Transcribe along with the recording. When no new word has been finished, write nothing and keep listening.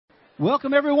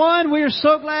Welcome, everyone. We are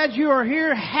so glad you are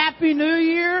here. Happy New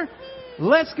Year.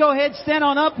 Let's go ahead, stand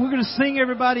on up. We're going to sing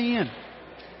everybody in.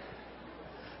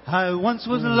 I once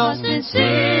was lost in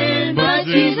sin, but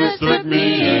Jesus took me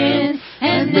in,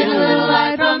 and then a little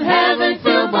light from heaven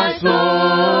filled my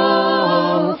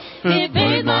soul. It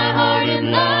bathed my heart in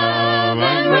love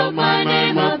and wrote my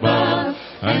name above,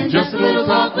 and just a little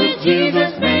talk with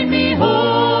Jesus made me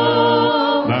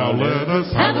whole. Now let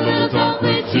us have a little talk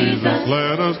with Jesus.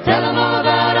 Let us tell him all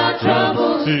about our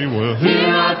troubles. He will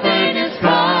hear our faintest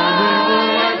cry. He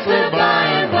will answer by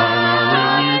and by.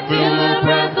 When you feel a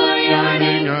prayer for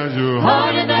yearning, as your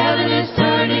heart in the heaven is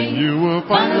turning, you will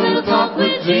find a little talk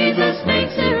with Jesus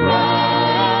makes it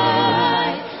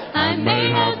right. I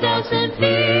may have doubts and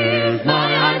fears,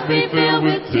 my eyes may fill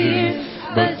with tears,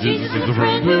 but Jesus is a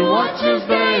friend who watches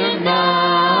day and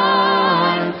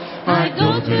night. I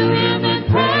go to him in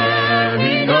prayer,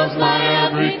 he knows my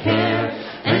every care,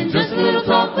 and just a little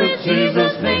talk with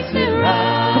Jesus makes it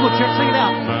right. Come on, church, sing it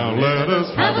out. Now let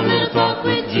us have a little talk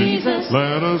with Jesus.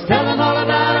 Let us tell him all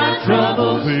about our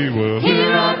troubles. He will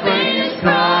hear our faintest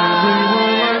cry. He will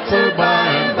answer by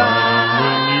and by.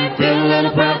 When you feel a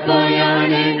little breath or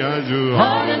yearning, as your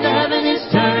heart in the heaven is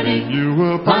turning, you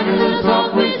will find a little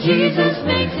talk with Jesus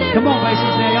makes it. Come on,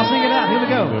 basses, now y'all sing it out. Here we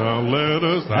go. Now let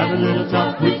us have a little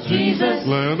talk with Jesus.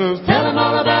 Let us tell him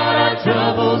all about our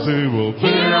troubles. He will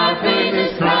hear our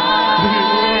faintest cry. He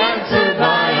will answer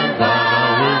by and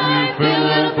by. When you feel a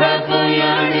little breath or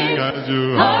yearning, as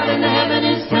your heart in the heaven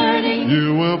is turning,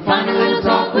 you will find a little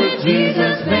talk with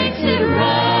Jesus makes it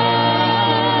right.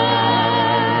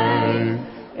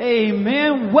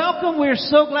 Amen. Welcome. We're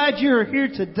so glad you're here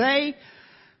today.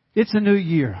 It's a new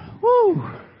year. Woo!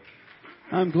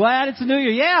 I'm glad it's a new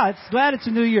year. Yeah, it's glad it's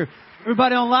a new year.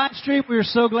 Everybody on live stream, we're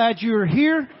so glad you're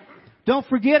here. Don't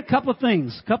forget a couple of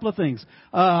things.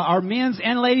 Our men's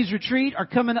and ladies retreat are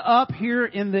coming up here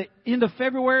in the end of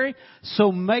February.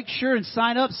 So make sure and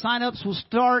sign up. Sign-ups will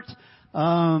start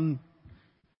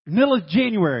middle of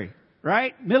January,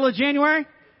 right? Middle of January.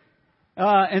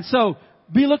 And so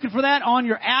be looking for that on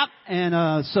your app.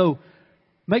 And so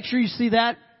make sure you see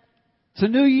that. It's a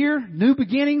new year, new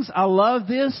beginnings. I love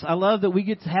this. I love that we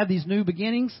get to have these new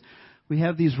beginnings. We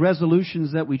have these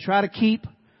resolutions that we try to keep.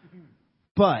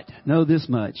 But know this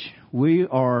much. We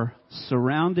are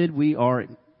surrounded. We are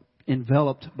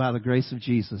enveloped by the grace of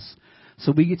Jesus.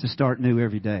 So we get to start new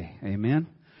every day. Amen.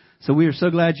 So we are so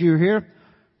glad you're here.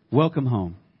 Welcome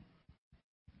home.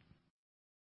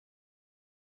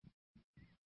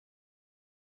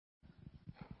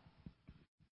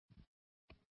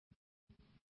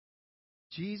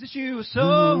 Jesus, you are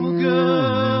so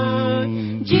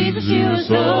good. Jesus, you are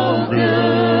so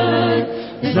good.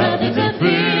 There's nothing to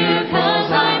fear,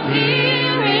 'cause I'm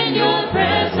here in your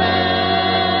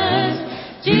presence.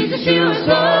 Jesus, you are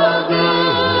so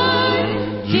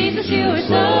good. Jesus, you are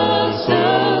so,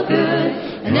 so good.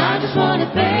 And I just want to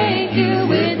thank you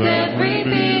with every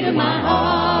beat of my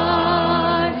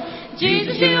heart.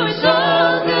 Jesus, you are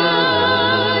so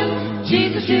good.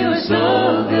 Jesus, you are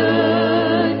so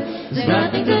good. There's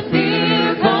nothing to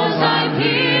fear, 'cause I'm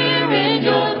here in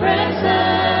your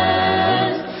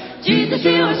presence. Jesus,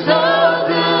 you are so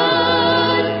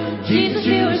good. Jesus,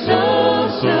 you are so,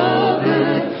 so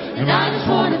good. And I just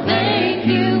want to thank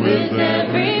you with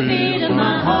every beat of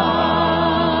my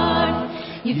heart.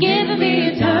 You've given me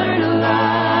eternal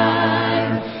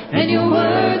life, and your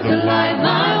words are light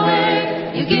my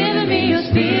way. You've given me your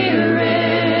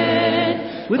spirit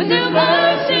with new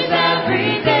mercies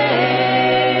every day.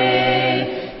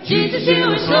 Jesus, you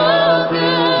are so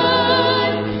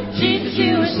good. Jesus,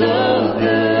 you are so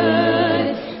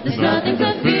good. There's nothing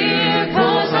to fear,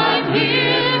 'cause I'm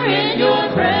here in your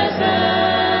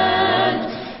presence.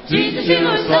 Jesus, you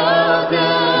are so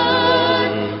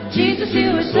good. Jesus,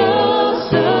 you are so,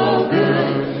 so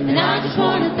good. And I just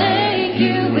want to thank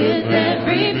you with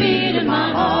every beat of my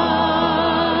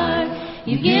heart.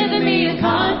 You've given me a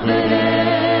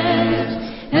confidence,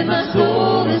 and my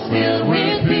soul is filled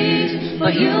with peace.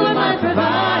 But you are my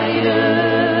provider.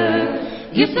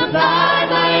 You supply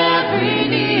my every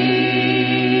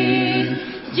need.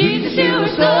 Jesus, you are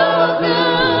so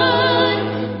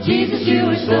good. Jesus, you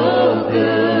are so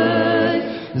good.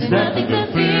 There's nothing to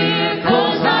fear,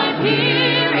 'cause I'm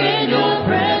here in your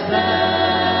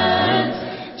presence.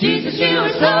 Jesus, you are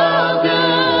so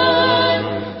good.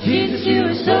 Jesus, you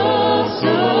are so,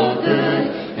 so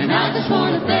good. And I just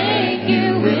want to thank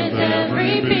you with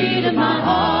every beat of my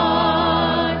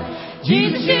heart.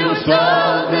 Jesus, you are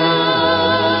so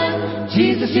good.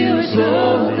 Jesus, you are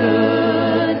so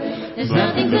good. There's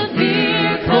nothing to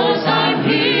fear, 'cause I'm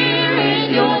here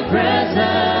in your presence.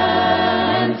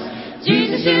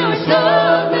 Jesus, you are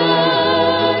so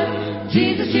good.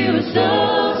 Jesus, you are so,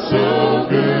 so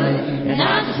good. And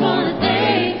I just want to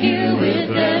thank you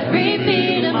with every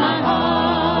beat of my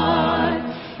heart.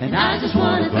 And I just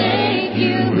want to thank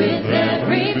you with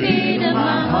every beat of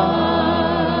my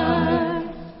heart.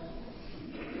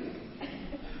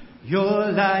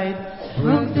 Your light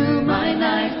broke through my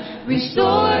life,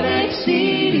 restored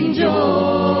exceeding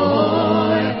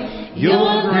joy.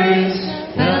 Your grace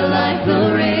fell like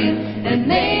the rain and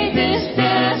made this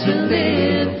desert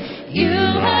live. You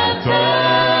have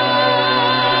turned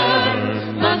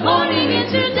my mourning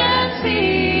into dancing.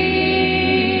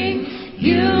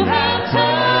 You have turned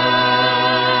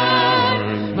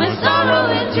my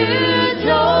sorrow into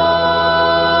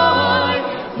joy.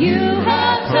 You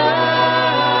have turned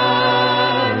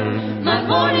my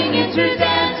mourning into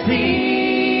dancing.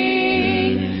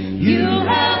 You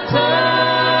have turned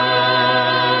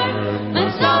my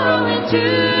sorrow into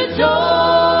joy.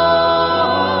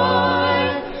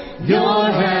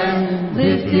 Your hand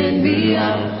lifted me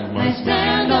up. I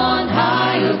stand on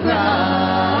higher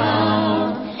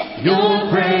ground. Your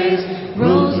praise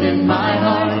rose in my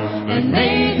heart and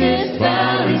made this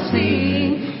valley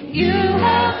sing. You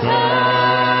have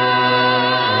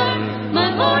turned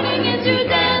my mourning into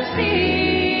dancing.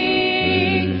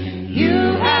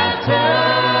 You have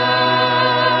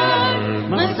turned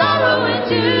my sorrow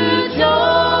into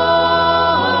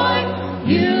joy.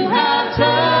 You have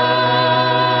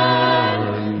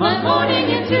turned my mourning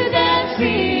into dancing.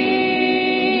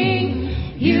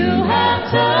 You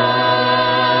have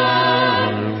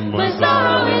turned my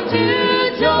sorrow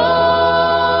into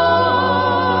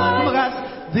joy.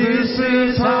 This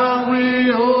is how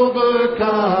we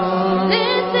overcome.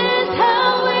 This is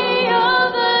how we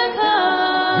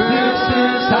overcome. This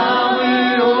is how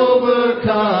we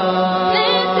overcome.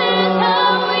 This is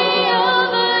how we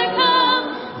overcome.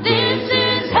 This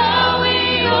is how we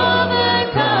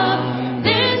overcome.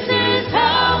 This is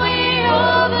how we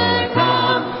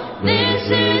overcome. This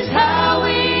is how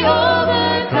we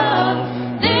overcome.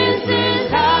 This is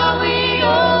how we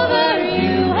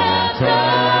You have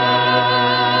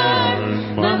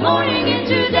turned my mourning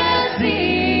into dancing.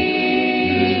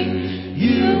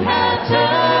 You have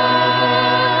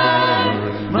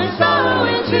turned my sorrow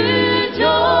into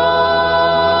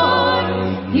joy.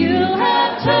 You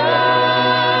have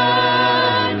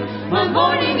turned my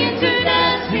mourning into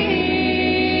dancing.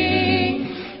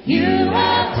 You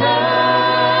have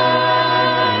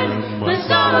turned my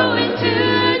sorrow into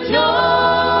joy.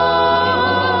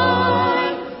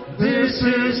 This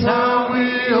is how we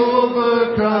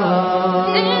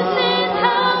overcome. This is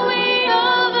how we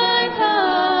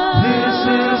overcome. This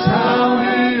is how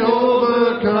we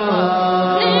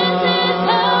overcome. This is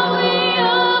how we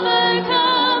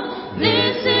overcome.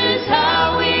 This is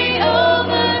how we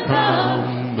overcome.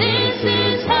 This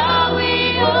is how we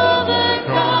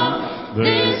overcome.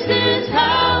 This is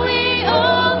how we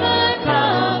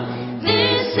overcome.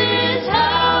 This is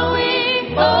how we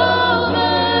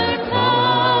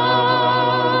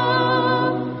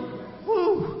overcome.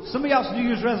 Woo. Some of y'all's New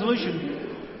Year's resolution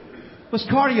was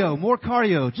cardio, more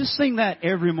cardio. Just sing that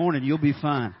every morning. You'll be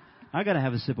fine. I got to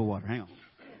have a sip of water. Hang on.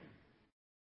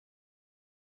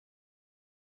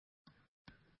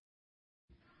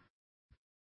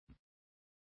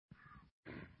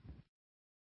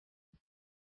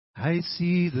 I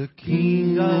see the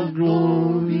King of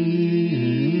Glory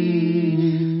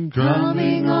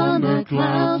Coming on the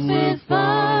clouds with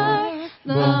fire,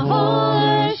 the whole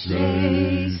earth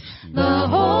shakes, the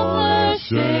whole earth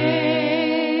shakes.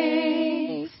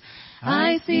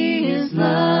 I see His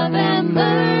love and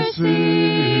mercy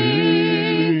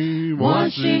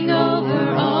washing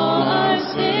over all our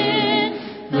sin.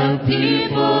 The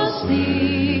people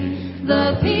sing,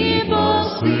 the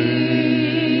people sing.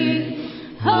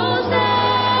 Hosanna,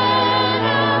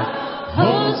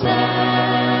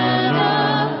 Hosanna,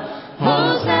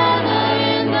 Hosanna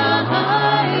in the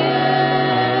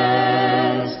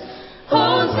highest.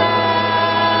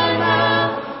 Hosanna,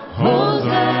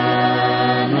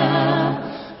 Hosanna,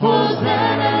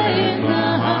 Hosanna in the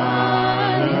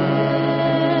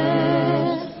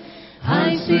highest.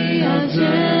 I see a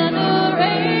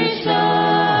generation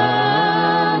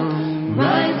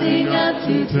rising up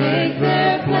to take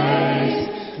their place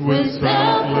with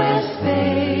selfless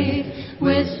faith,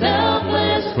 with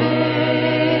selfless faith.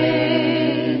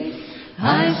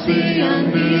 I see a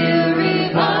new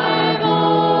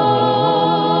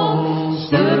revival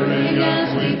stirring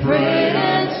as we pray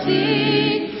and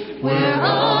sing. We're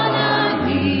on our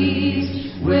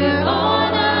knees, we're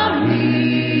on our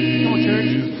knees. Come on,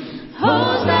 church.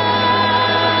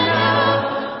 Hosanna,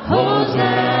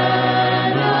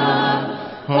 Hosanna,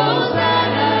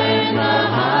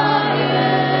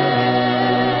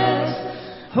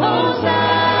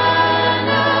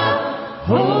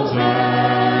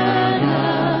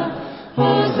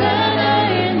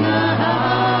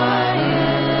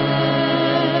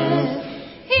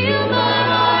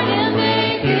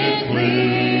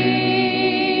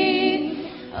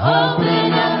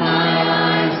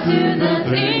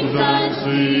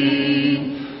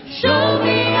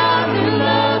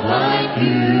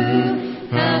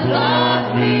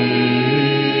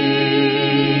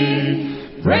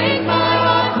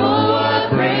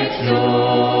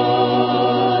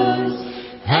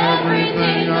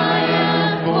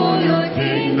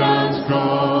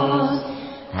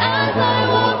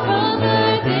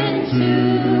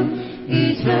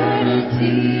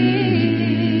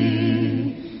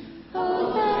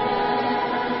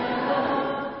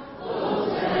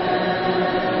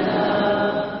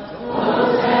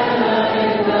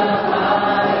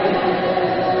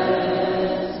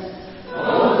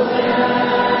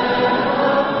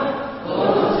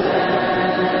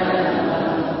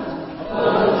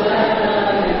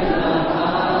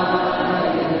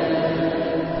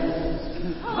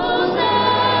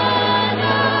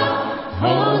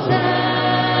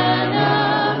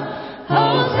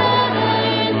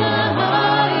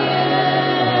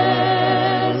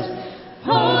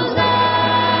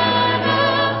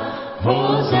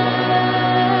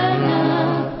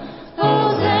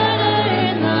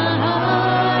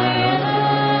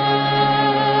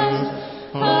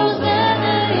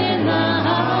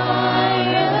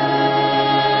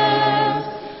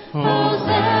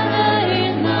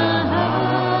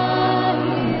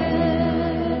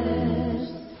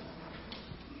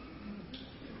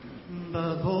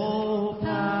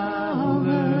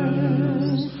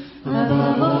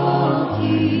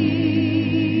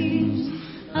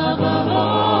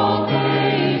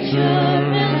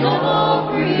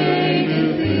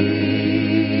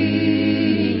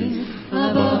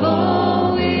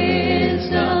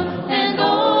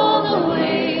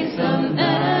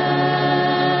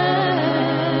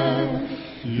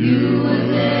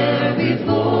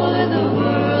 before the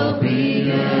world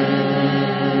began.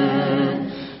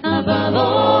 Above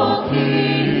all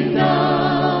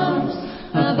kingdoms,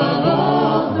 above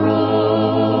all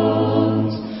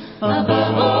thrones,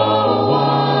 above all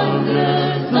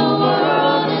wonders the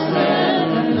world has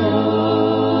ever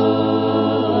known,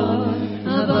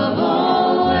 above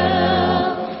all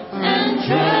wealth and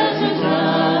treasures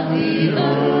of the earth,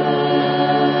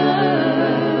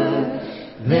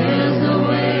 there's no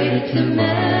way to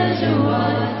measure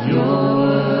what you're worth.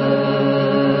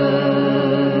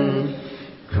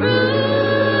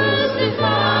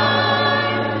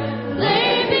 Crucified,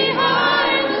 lay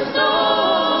behind the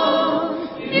stone,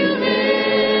 you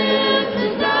live to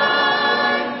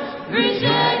die,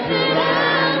 rejected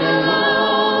and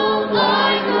alone,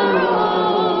 like a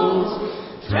rose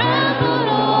trampled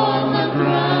on the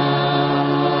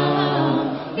ground.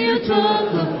 You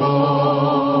took the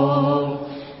fall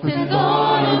and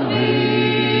thought of me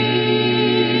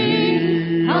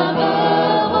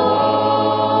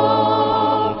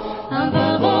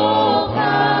above all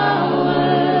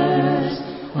powers,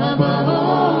 above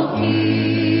all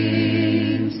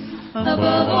kings,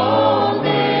 above all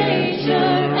nature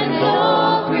and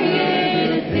all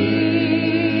created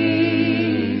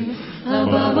things,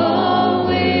 above all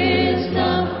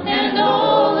wisdom and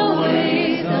all the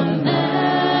ways of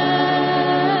man.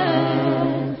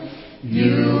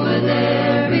 You were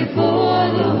there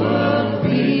before the world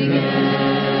began.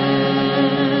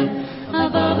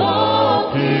 Above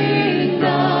all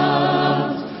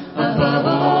kingdoms, above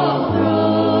all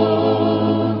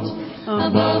thrones,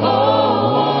 above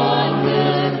all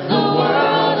wonders the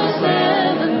world has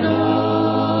ever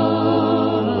known,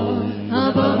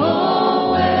 above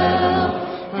all wealth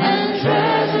and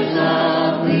treasures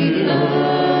of the earth,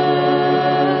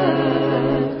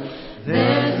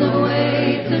 there's no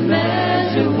way to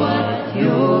measure what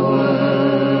you're worth.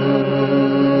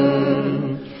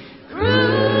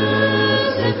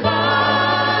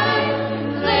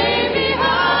 Crucified, lay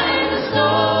behind the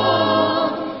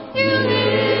stone, you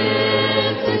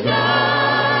live to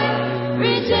die,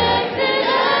 rejected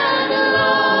and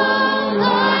alone,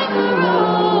 like a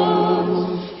rose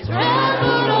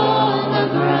trampled on the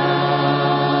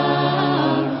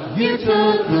ground. You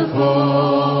took the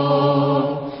fall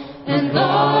and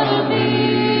thought of me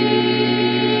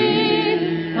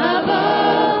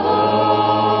above all.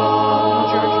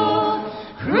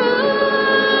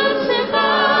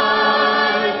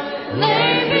 Crucified,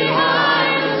 lay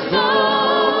behind the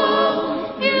stone,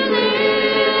 you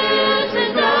live to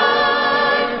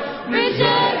die,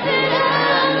 rejected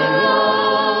and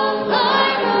alone,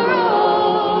 like a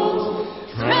rose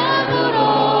trampled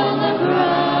on the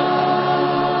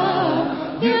ground.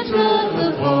 You took the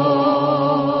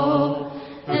fall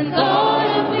and thought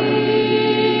of me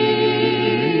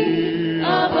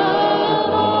above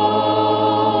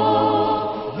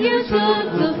all. You took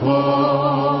the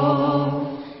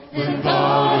fall and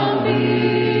thought of me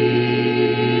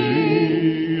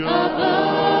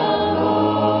above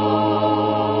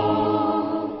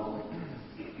all.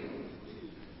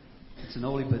 It's an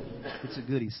oldie, but it's a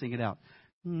goodie. Sing it out.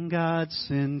 God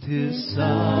sent His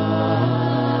Son.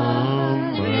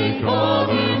 They called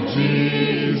him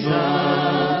Jesus.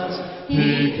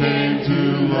 He came to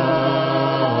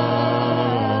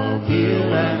love,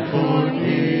 heal and forgive.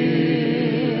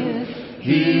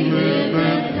 He lived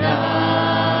and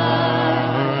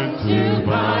died to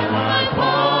buy my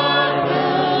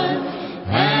pardon.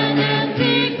 An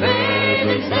empty grave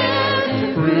is there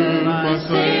to prove my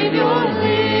Savior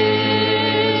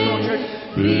lives.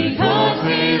 Because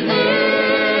He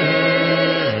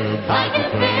lived, I can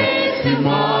face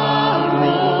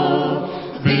tomorrow.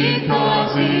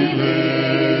 Because He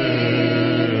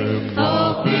lived,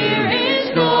 all fear is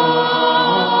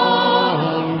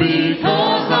gone.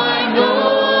 Because I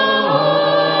know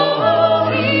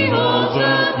He holds a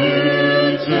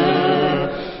future,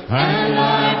 and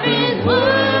life is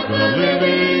worth the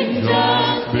living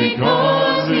just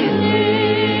because He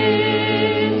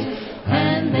lives.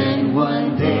 And then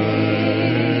one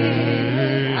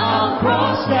day I'll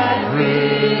cross that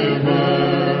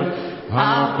river.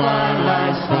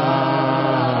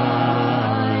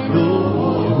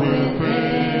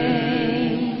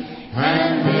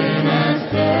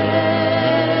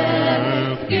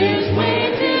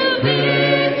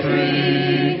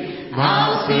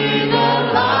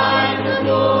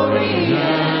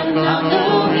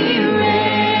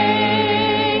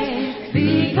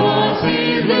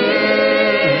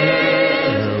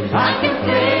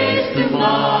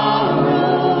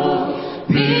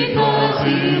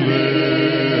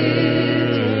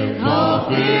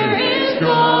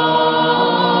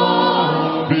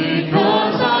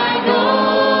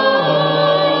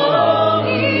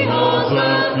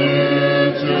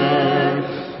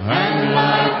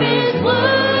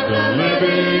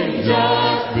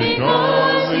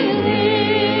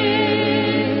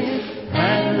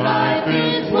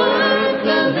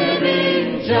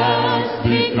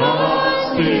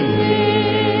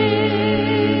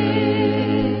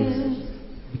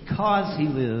 because He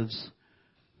lives,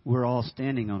 we're all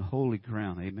standing on holy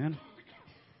ground. Amen.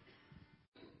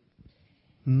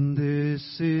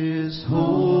 This is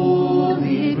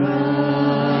holy ground.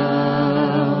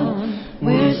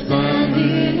 We're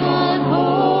standing on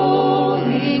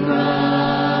holy ground.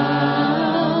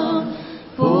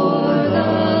 For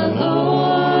the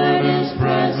Lord is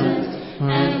present,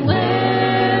 and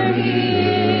where He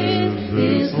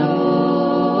is holy.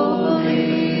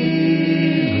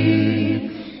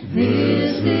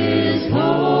 This is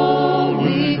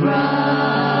holy ground.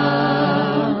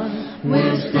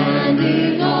 We're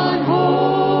standing on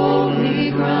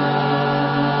holy ground.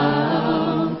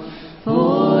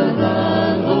 For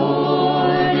the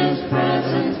Lord is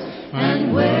present,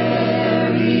 and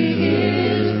where He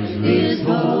is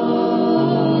holy.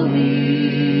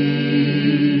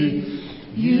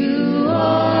 You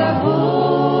are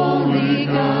holy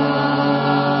God,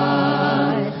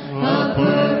 a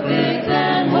perfect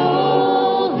and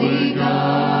holy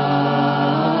God.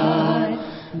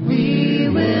 We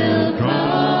will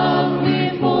come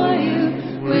before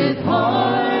You with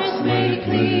hearts made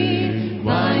clean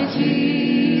by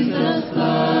Jesus'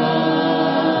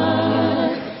 blood.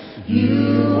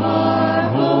 You are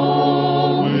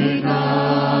holy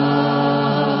God,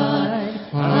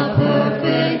 a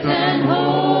perfect and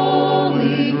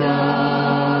holy God.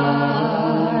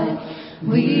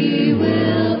 We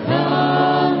will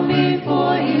come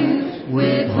before You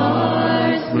with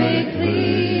hearts made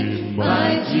clean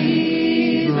by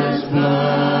Jesus' blood.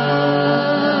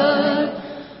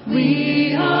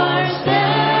 We are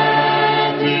standing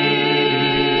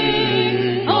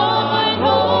on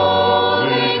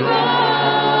holy ground,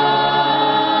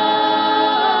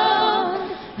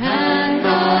 and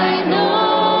I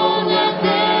know that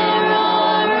there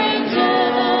are angels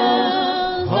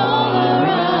all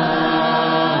around.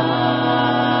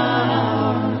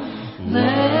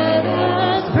 Let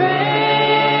us praise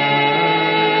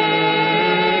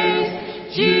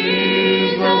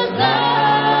Jesus now.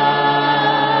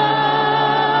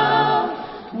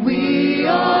 We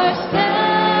are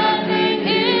standing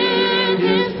in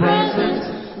His presence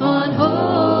on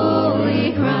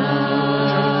holy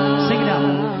ground. Sing it out.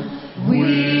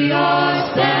 We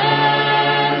are standing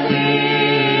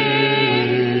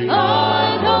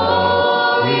on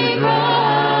holy ground,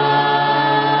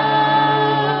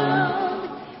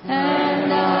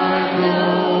 and I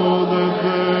know that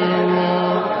there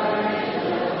are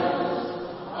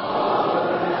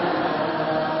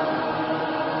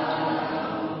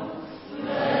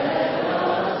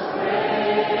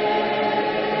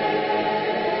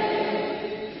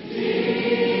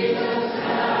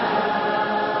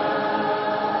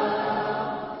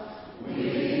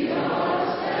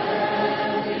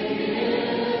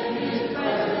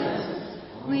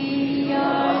we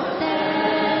are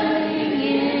standing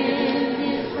in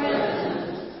His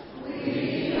presence.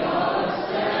 We are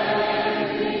standing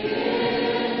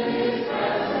in His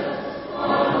presence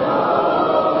on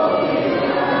holy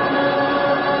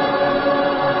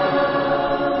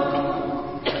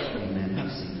Amen. Have a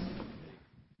seat.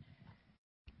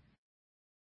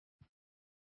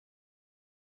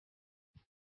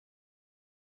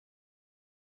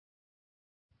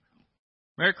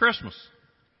 Merry Christmas.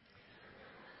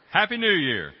 Happy New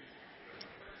Year.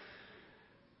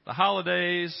 The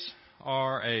holidays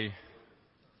are a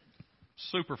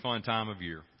super fun time of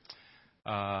year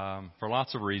for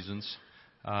lots of reasons.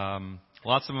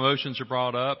 Lots of emotions are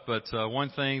brought up, but one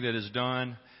thing that is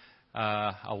done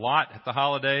a lot at the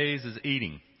holidays is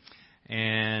eating.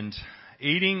 And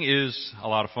eating is a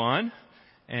lot of fun.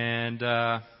 And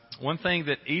one thing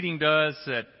that eating does,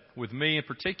 that with me in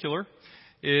particular,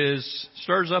 is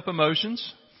stirs up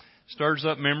emotions, stirs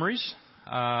up memories.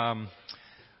 I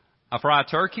fry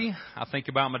turkey. I think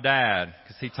about my dad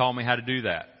because he taught me how to do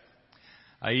that.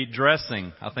 I eat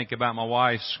dressing. I think about my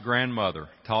wife's grandmother,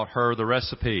 taught her the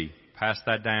recipe, passed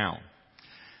that down.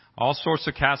 All sorts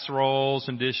of casseroles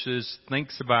and dishes.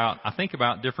 I think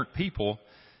about different people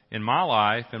in my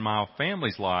life, in my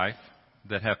family's life,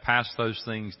 that have passed those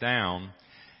things down.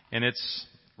 And it's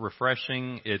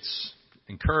refreshing, it's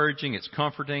encouraging, it's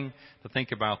comforting to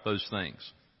think about those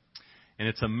things. And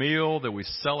it's a meal that we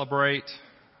celebrate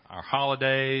our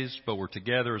holidays, but we're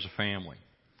together as a family.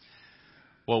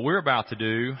 What we're about to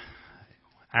do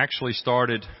actually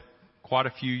started quite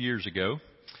a few years ago.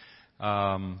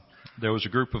 There was a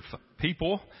group of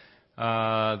people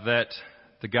that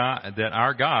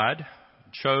our God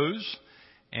chose,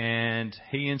 and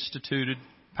He instituted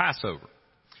Passover.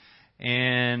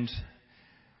 And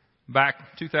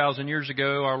back 2,000 years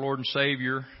ago, our Lord and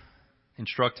Savior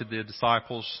instructed the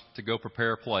disciples to go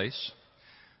prepare a place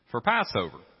for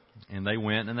Passover. And they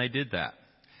went and they did that.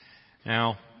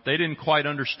 Now, they didn't quite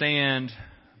understand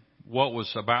what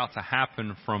was about to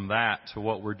happen from that to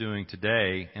what we're doing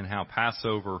today, and how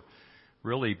Passover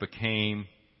really became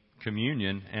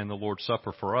communion and the Lord's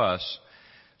Supper for us.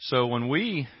 So when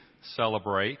we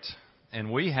celebrate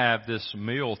and we have this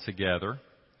meal together,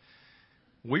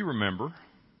 we remember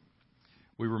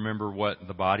what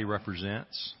the body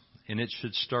represents, and it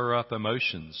should stir up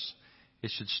emotions.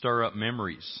 It should stir up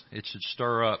memories. It should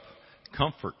stir up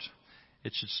comfort.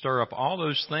 It should stir up all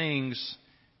those things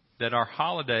that our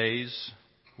holidays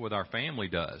with our family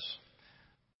does,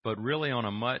 but really on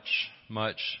a much,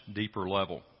 much deeper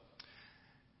level.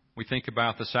 We think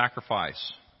about the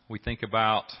sacrifice. We think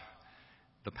about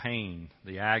the pain,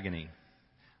 the agony,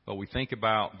 but we think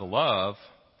about the love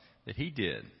that He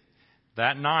did.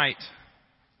 That night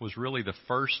was really the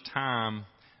first time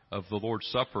of the Lord's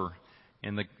Supper,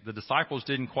 and the disciples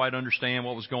didn't quite understand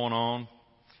what was going on,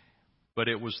 but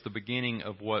it was the beginning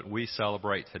of what we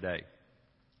celebrate today.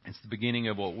 It's the beginning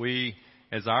of what we,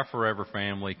 as our forever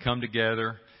family, come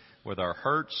together with our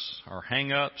hurts, our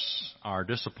hang-ups, our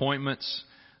disappointments,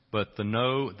 but the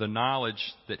knowledge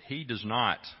that He does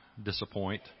not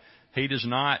disappoint. He does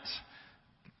not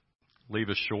leave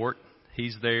us short.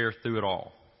 He's there through it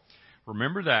all.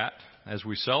 Remember that as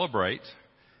we celebrate,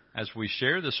 as we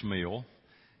share this meal,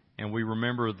 and we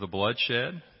remember the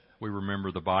bloodshed, we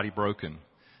remember the body broken,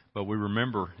 but we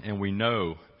remember and we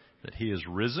know that He is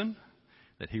risen,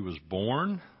 that He was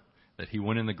born, that He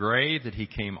went in the grave, that He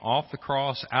came off the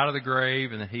cross, out of the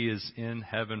grave, and that He is in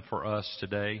heaven for us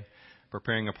today,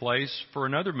 preparing a place for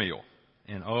another meal.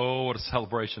 And oh, what a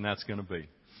celebration that's going to be.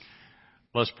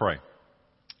 Let's pray.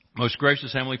 Most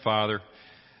gracious Heavenly Father,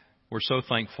 we're so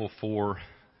thankful for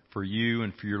You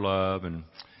and for Your love, and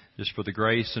just for the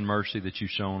grace and mercy that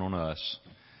You've shown on us.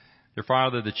 Dear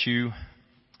Father, that You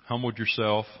humbled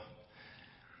Yourself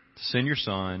to send Your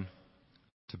Son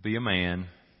to be a man,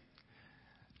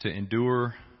 to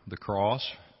endure the cross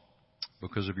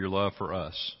because of Your love for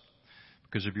us,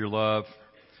 because of Your love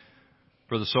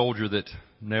for the soldier that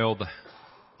nailed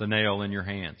the nail in Your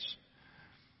hands,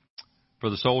 for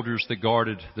the soldiers that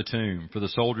guarded the tomb, for the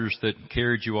soldiers that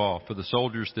carried You off, for the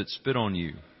soldiers that spit on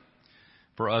You,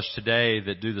 for us today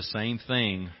that do the same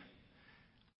thing,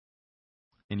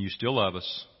 and You still love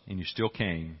us, and You still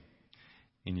came,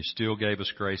 and You still gave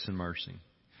us grace and mercy.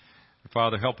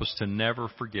 Father, help us to never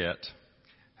forget.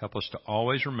 Help us to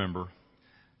always remember.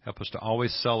 Help us to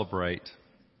always celebrate.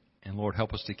 And Lord,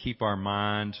 help us to keep our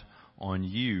mind on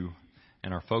You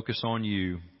and our focus on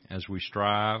You as we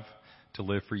strive to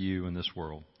live for You in this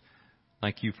world.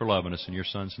 Thank You for loving us in Your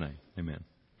Son's name. Amen.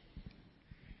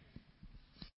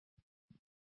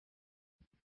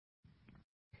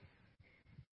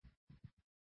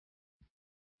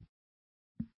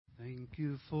 Thank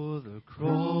You for the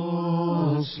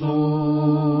cross,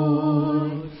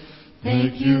 Lord.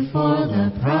 Thank You for the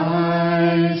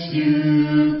price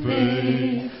You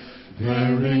paid,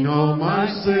 bearing all my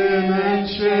sin and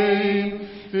shame.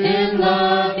 In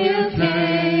love You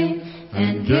came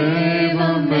and gave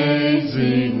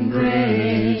amazing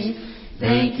grace.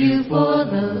 Thank You for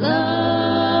the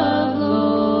love,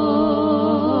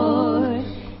 Lord.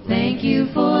 Thank You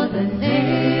for the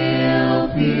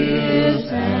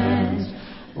nail-pierced hands.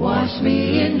 Wash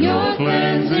me in Your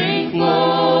cleansing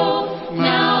flow.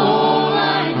 Now all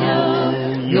I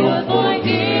know, Your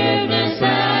forgiveness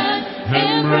and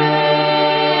embrace.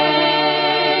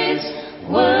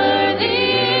 Worthy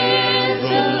is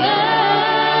the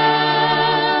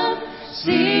Lamb,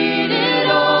 seated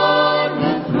on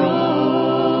the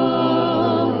throne.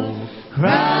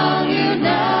 Crown You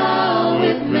now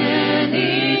with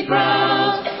many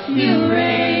crowns. You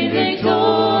reign victorious,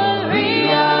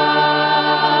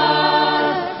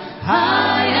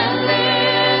 high and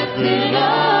lifted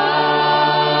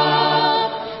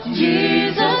up.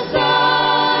 Jesus,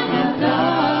 Son of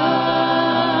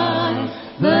God,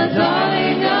 the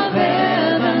darling of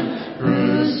heaven,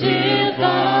 crucified.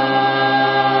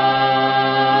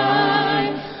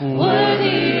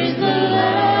 Worthy is the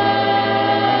Lamb,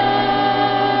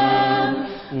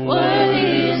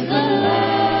 worthy is the Lamb.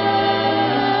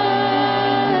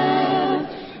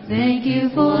 Thank You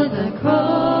for the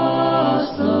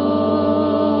cross,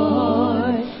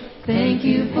 Lord. Thank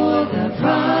You for the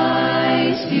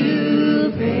price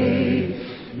You paid,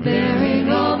 bearing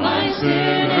all my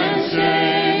sin and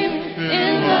shame.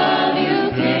 In love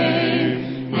You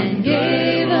came and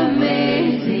gave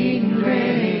amazing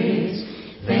grace.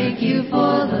 Thank You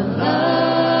for the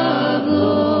love,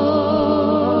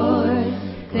 Lord.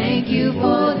 Thank You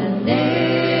for the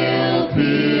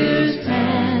nail-pierced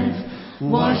hands.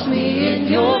 Wash me in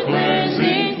Your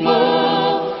cleansing flow.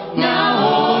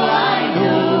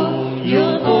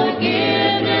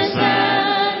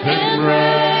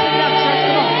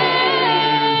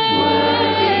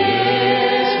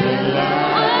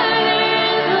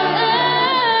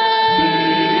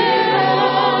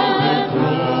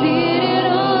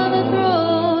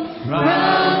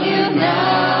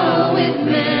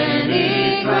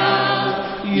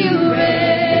 you